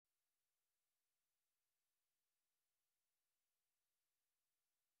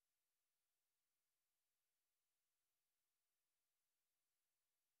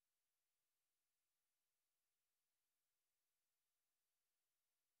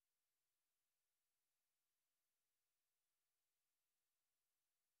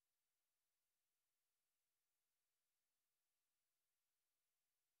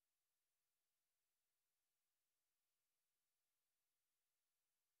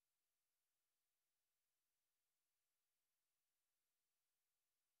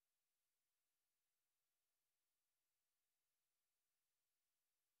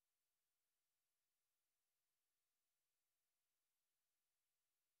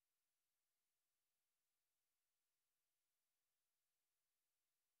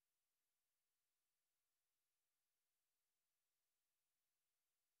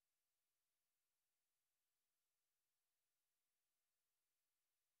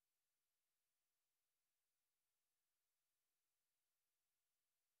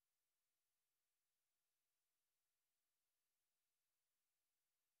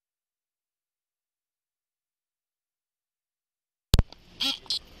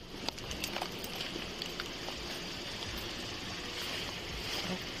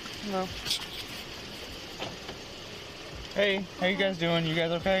No. Hey, how you guys doing? You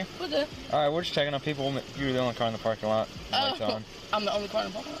guys okay? We're good. Alright, we're just checking on people. You're the only car in the parking lot. Lights on. I'm the only car in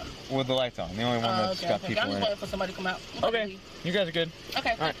the parking lot? With the lights on. The only one that's got people in it. I'm just waiting for somebody to come out. Okay. You guys are good.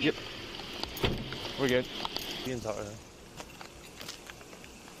 Okay. Alright, yep. We're good. You can talk to them.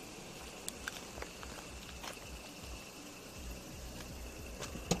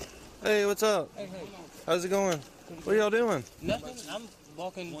 Hey, what's up? Hey. How's it going? What are y'all doing? Nothing. I'm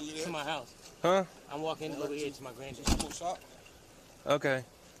walking to my house. Huh? I'm walking over here to my granddad's. Okay.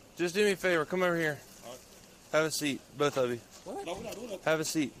 Just do me a favor. Come over here. Have a seat, both of you. What? No, we're not doing that. Have a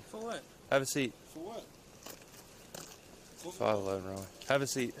seat. For what? Have a seat. For what? 511, Raleigh. Have a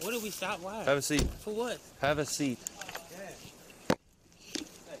seat. What did we stop? Why? Have a seat. For what? Have a seat.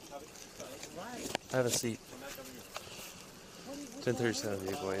 Have a seat. 1037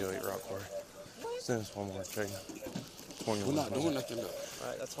 vehicle 808 Rock Quarry. Send us one more check. We're not doing nothing though.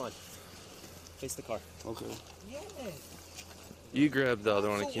 Alright, that's fine. Face the car. Okay. You grab the other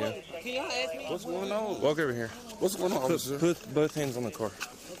one if you can. Can y'all ask me? What's going on? Walk over here. What's going on, officer? Put both hands on the car.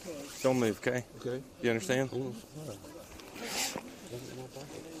 Don't move, okay? Okay. You understand?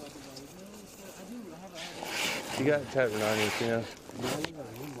 You got chapter 90 if you know.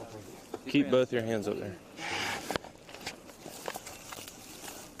 Keep both your hands up there.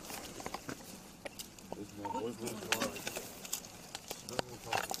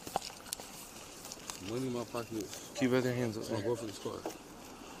 Money in my pocket. Keep both your hands up My there. boyfriend's car.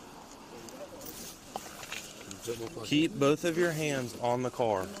 Keep both of your hands on the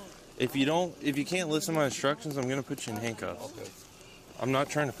car. If you can't listen to my instructions, I'm gonna put you in handcuffs. Okay. I'm not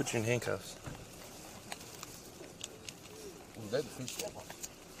trying to put you in handcuffs. That defeats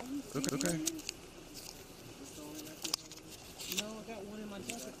Okay. No, I got one in my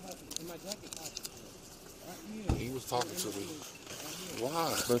jacket pocket. Right here. He was talking to me.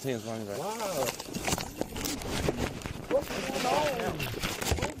 Why? Both hands behind your back. Why? What's going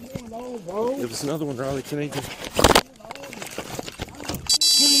on, bro? If it's another one, Raleigh, can I just...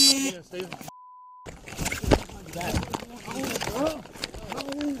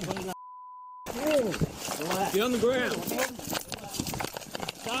 Get on the ground.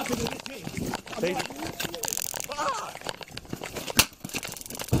 Stop it. Take it.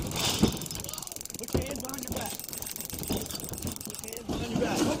 Put your hands behind your back. Put your hands behind your back.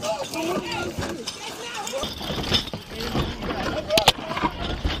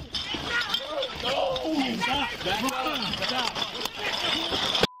 Stop.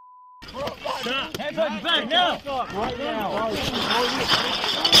 Hands on your back now. Right now.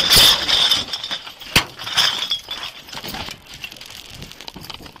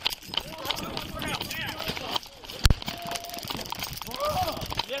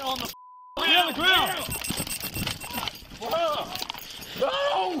 Get on the ground.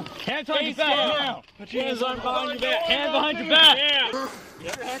 No! Hands on your back now. Put your hands on behind your back. Hands behind your back. Yeah.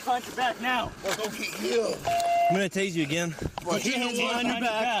 Get your hands behind your back now. I'm gonna tase you again. Put your hands behind your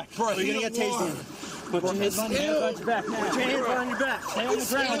back. You're gonna get tased. Put your hands behind your back now. Put your hands behind your back. Stay on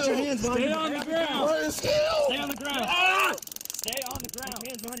the ground. Put your hands behind your back. Stay on the ground. Stay on the ground. Stay on the ground. Put your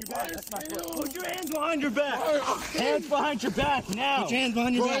hands behind your back. That's my foot. Put your hands behind your back. Hands behind your back now. Put your hands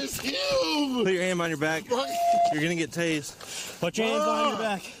behind your back. Put your hand behind your back. You're gonna get tased. Put your hands behind your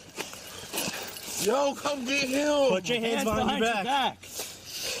back. Yo, come get him. Put your hands behind your back.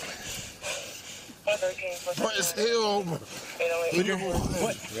 Praise him. Put your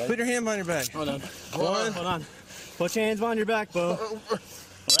hand behind your back. Hold on. One. Hold on. Put your hands behind your back, Bo. Right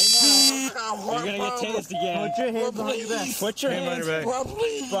now. You're gonna get tased again. Put your hands behind your back. Put your Hand behind hands your back.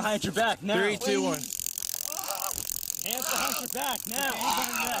 behind your back now. 3, 2, 1. Hands behind your back now. Hands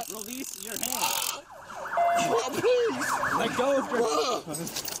behind your back. Release your hands. Let go of your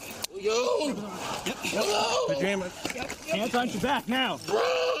Yo. Put your hand hands on your back now.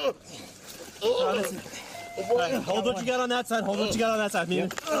 Right, hold what you got on that side. Hold what you got on that side, man.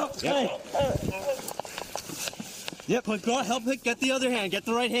 Yep. Yep. Go help get the other hand. Get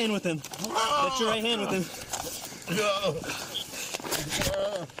the right hand with him. Get your right hand with him.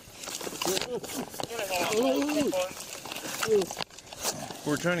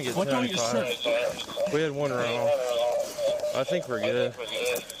 We're trying to get 75. We had one wrong. I think we're good.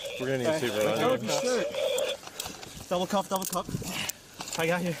 We're gonna need supervisor. Double cup, double cup. I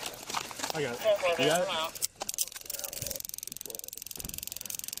got you. I got it. You got it?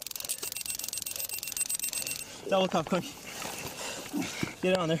 Double cup, quick.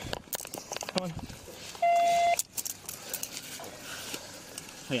 Get on there. Come on.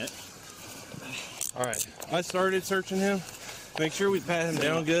 I got it. All right. I started searching him. Make sure we pat him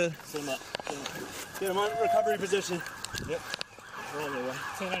down good. Sit him up. Get him on recovery position. Yep.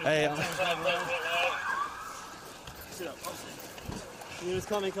 Hey, You just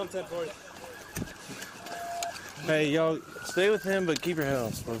come 1040. hey, y'all, stay with him, but keep your head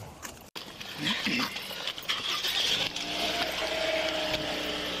on straight.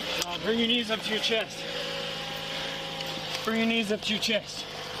 Bring your knees up to your chest. Bring your knees up to your chest.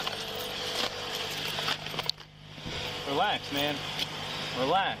 Relax, man.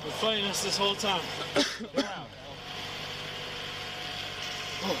 Relax. We're fighting this whole time. Get out.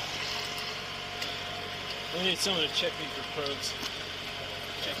 Oh. We need someone to check me for probes.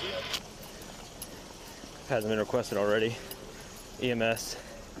 Check you. Hasn't been requested already. EMS,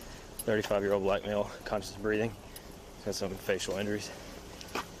 35-year-old black male, conscious of breathing. Has some facial injuries.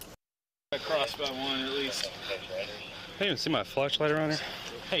 I crossed by one at least. Hey, you see my flashlight around here?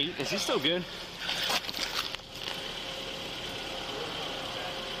 Hey, is he still good?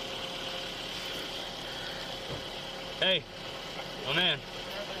 Hey, oh man.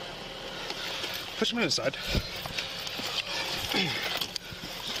 Push him to the side.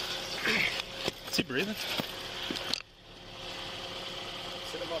 Is he breathing?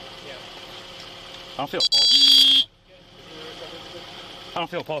 I don't feel a pulse. I don't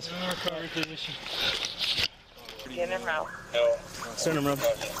feel a pulse. Recovery position. Sternum rub.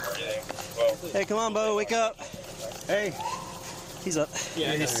 Hey, come on, Bo, wake up. Hey. He's up.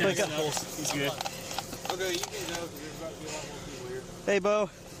 Yeah, he's Wake up. He's good. Okay, you can know because there's about to be a lot more people here. Hey, Bo.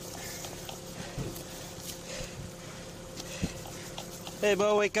 Hey,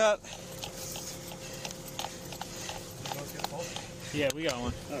 Bo, wake up. Yeah, we got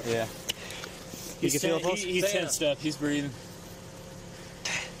one. Yeah. You can feel the pulse? He's tensed up. He's breathing.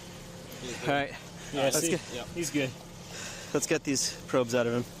 All right. Yeah, Let's see? get- He's good. Let's get these probes out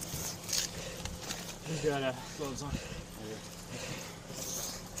of him. He's got gloves on.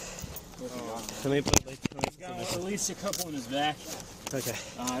 Let me put He's got at least a couple in his back. Okay.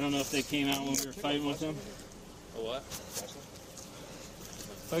 I don't know if they came out when we were fighting with them. A what?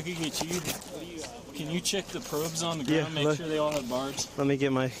 If I could get you, can you check the probes on the Yeah, ground? Make look. sure they all have bars. Let me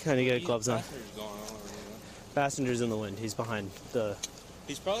get my, I need to get gloves on. Passenger's in the wind. He's behind the,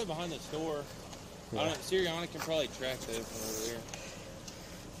 He's probably behind the store. I don't. Sirianna can probably track that from over there.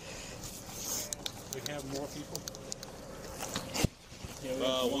 We have more people. Yeah, we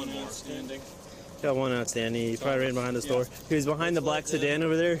have one outstanding. got one outstanding. He probably ran behind the store. He was behind the black sedan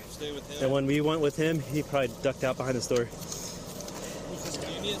over there. Stay with him. And when we went with him, he probably ducked out behind the store.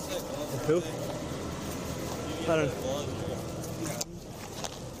 You need a second. Who?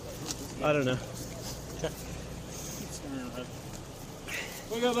 I don't know.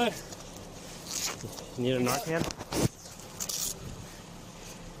 Wake up, bud. You need a Narcan?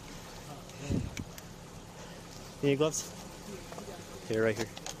 You need gloves? Here, right here.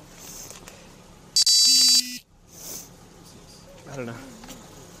 I don't know.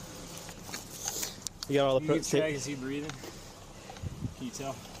 You got all the Is he breathing? Can you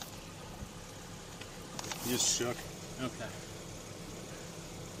tell? He just shook. Okay.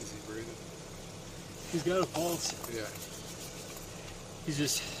 Is he breathing? He's got a pulse. Yeah. He's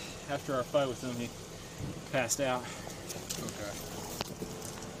just, after our fight with him, he passed out. Okay.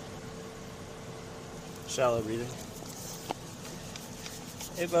 Shallow breathing.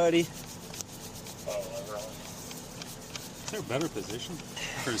 Hey, buddy. Is there a better position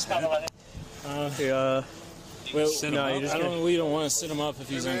for his head? Well, Sit him up? we don't want to sit him up if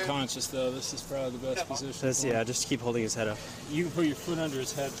he's unconscious, though. This is probably the best position. That's, for him. yeah, just keep holding his head up. You can put your foot under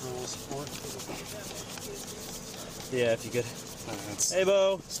his head for a little support. Yeah, if you could. It's, Hey,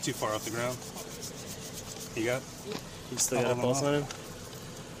 Bo. it's too far off the ground. You got? You still got a Hold him pulse up. on him?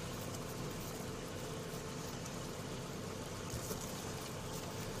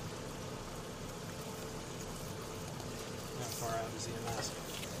 How far out is he in this?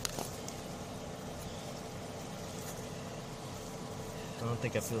 I don't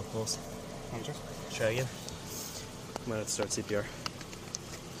think I feel a pulse. Okay. Try again. I'm gonna have to start CPR.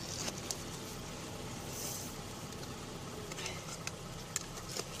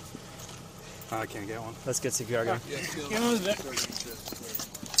 I can't get one. Let's get CPR going. Get on his back.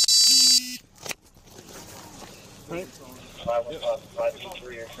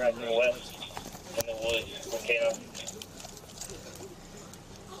 523 are tracking west in the woods, volcano.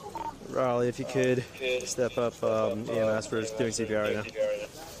 Raleigh, if you could step up EMS. We're doing CPR right now.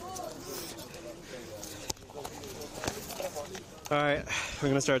 All right, we're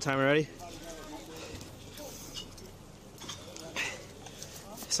gonna start a timer. Ready?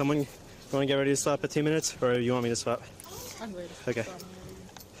 Someone, you want to get ready to stop at 2 minutes, or you want me to stop? I'm ready. Okay.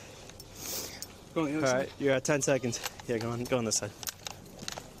 Go on the other All side. right, you're at 10 seconds. Yeah, go on this side.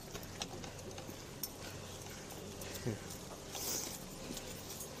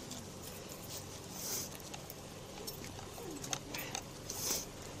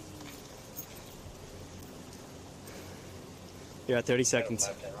 You're at 30 seconds.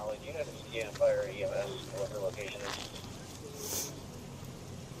 Raleigh, do you know if it's fire or EMS, what her location is?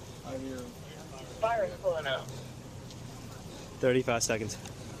 Fire is pulling out. 35 seconds.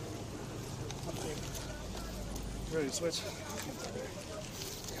 Ready to switch?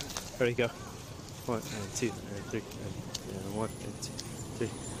 Ready, go. 1 and 2 and 3 and 1 and 2, 3.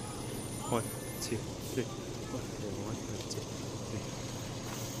 1, 2, 3. 1 and 2, 3.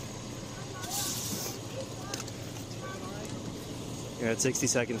 You're at 60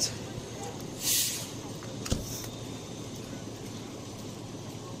 seconds.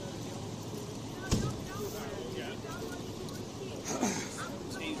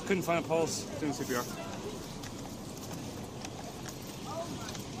 Couldn't find a pulse. Doing CPR.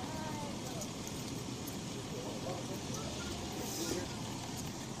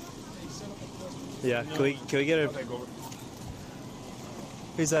 Yeah, can we get a...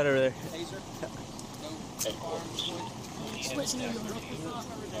 Who's that over there?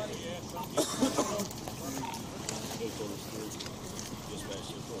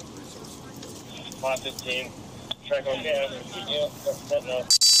 Five 15. Track on camera. Yeah,